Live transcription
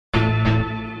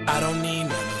I don't need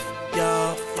none of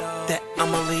y'all. Fuck that,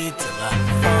 I'ma lead till I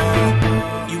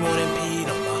fall. You won't impede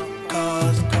on my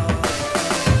cause. I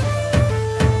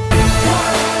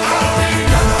don't need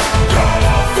none of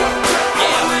y'all. Fuck that,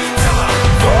 I'ma lead till I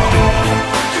fall.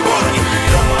 You won't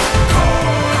impede on my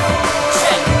cause.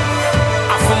 Check.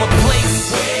 I'm from a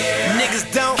place where niggas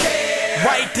don't care.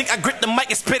 Why you think I grip the mic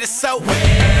and spit it so?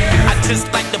 I just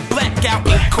like to black out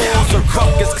in calls or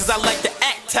ruckus, cause I like to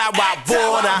act how I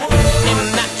want. I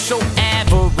am not your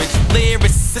average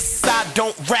lyricist. I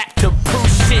don't rap to prove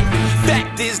shit.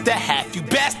 Fact is that half you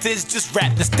bastards just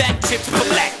rap to stack chips but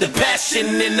lack the passion.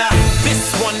 And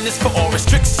this one is for all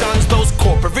restrictions. Those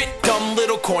corporate dumb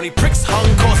little corny pricks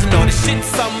hung, causing all the shit.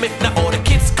 Some if not all the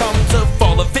kids come to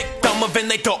fall a victim of, and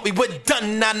they thought we were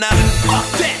done. Nah, fuck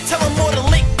that, tell them more the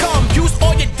link come. Use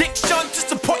all your diction to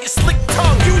support your slick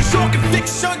tongue. Use your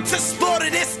conviction to slaughter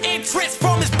this and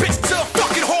transform this bitch to a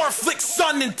fucking horror flick,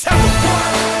 son. And tell them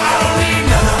I don't need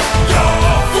none of y'all.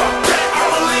 Fuck that,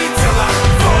 I'ma lead till I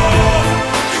fall.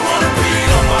 You wanna beat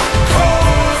on my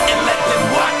cause and let them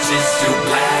watch as you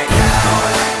black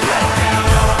out. Black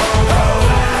out.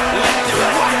 Let them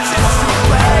watch as you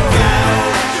black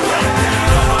out.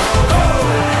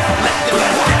 Let them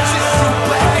watch as you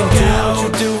black out. You can do what you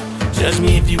do, judge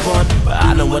me if you want, but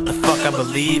I know what the fuck I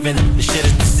believe in. This shit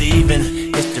is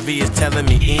deceiving. History is telling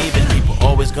me even. People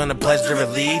always gonna pledge their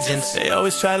allegiance. They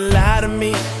always try to lie to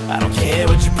me. I don't care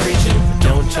what you're preaching.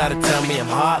 Don't try to tell me I'm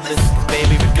heartless. Cause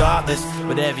baby, regardless,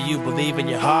 whatever you believe in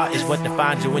your heart is what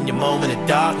defines you in your moment of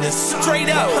darkness. Straight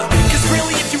up. Cause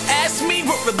really, if you ask me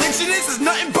what religion is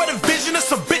nothing but a vision of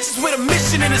some bitches with a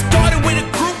mission. And it started with a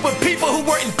group of people who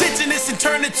were indigenous and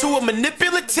turned into a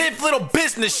manipulative little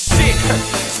business shit.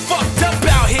 It's fucked up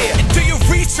out here. And do your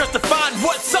research to find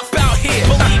what's up out here.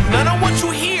 Believe none of what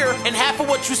you hear and half of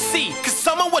what you see. Cause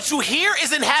some of what you hear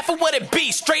isn't half of what it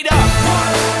be. Straight up. I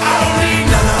don't need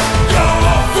none of y'all.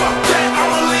 Fuck that,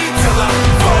 I'ma lead till I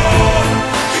fall.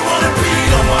 You wanna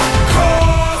beat on my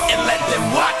cause and let them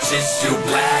watch as you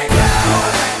black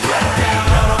out.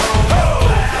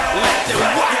 Let them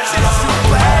watch as you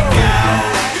black out.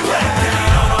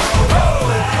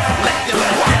 Let them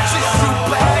watch as you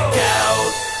black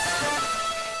out.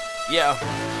 Yeah,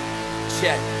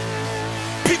 check.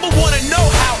 People wanna know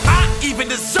how I even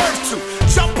deserve to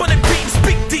jump on a beat and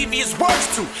speak devious words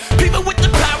to people with the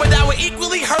power that will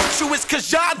equally hurt you. It's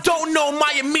cause y'all don't know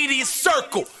my immediate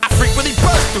circle. I frequently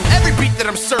burst through every beat that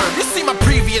I'm served. You see my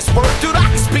previous work, dude, I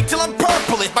can speak till I'm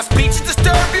purple. If my speech is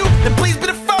disturb you, then please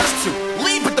be the first to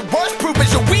leave with the worst proof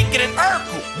is you're weak and an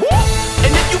Urkel.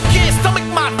 And if you can't stomach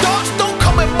my thoughts, don't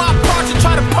come in my parts and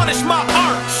try to punish my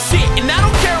art. Shit, and I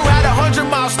don't care who had a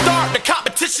 100-mile start. The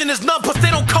competition is none, plus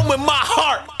they don't come with my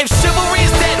heart. If chivalry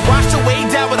is dead, washed away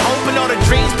down with hope and all the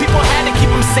dreams people had to keep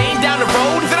them sane down the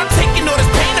road, then I'm taking all this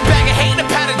pain, a bag of hate, and a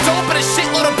pat of dope, and a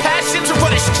shitload of passion to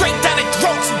run it straight down their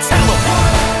throats and tell them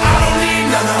I don't need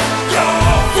none of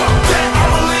y'all. Fuck that,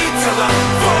 I'ma lead till I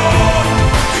fall.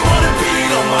 You wanna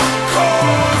beat on my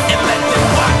cause and let them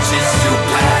watch as you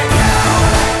black out.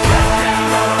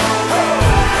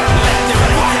 Let them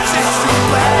watch as you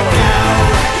black out.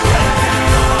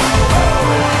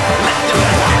 Let them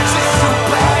watch as you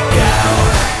black out.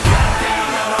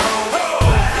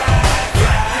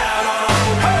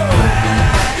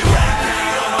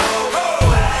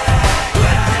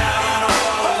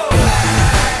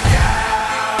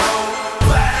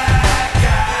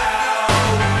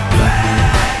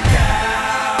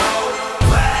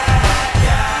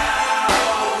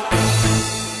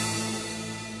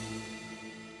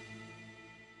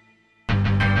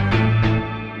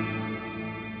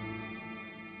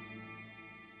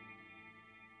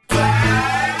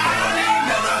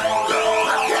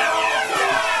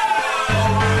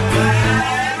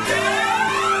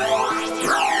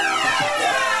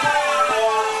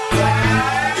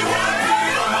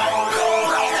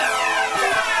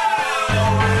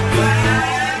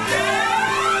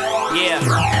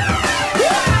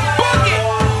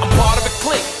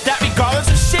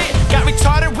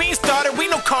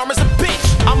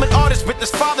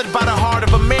 Fathered by the heart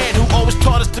of a man who always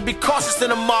taught us to be cautious in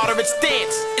a moderate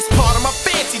stance. It's part of my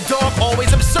fancy, dog,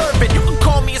 always observant. You can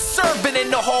call me a servant in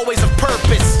the hallways of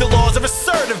purpose. The laws are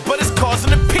assertive, but it's causing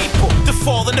the people to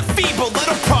fall into feeble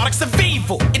little products of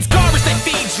evil. It's garbage they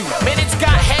feed you, man, it's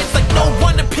got heads like no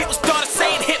wonder people started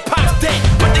saying hip-hop's dead.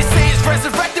 But they say it's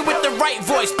resurrected with the right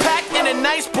voice, packed in a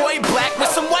nice boy black with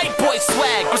some white boy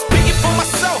swag. I'm speaking for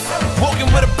myself, walking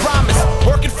with a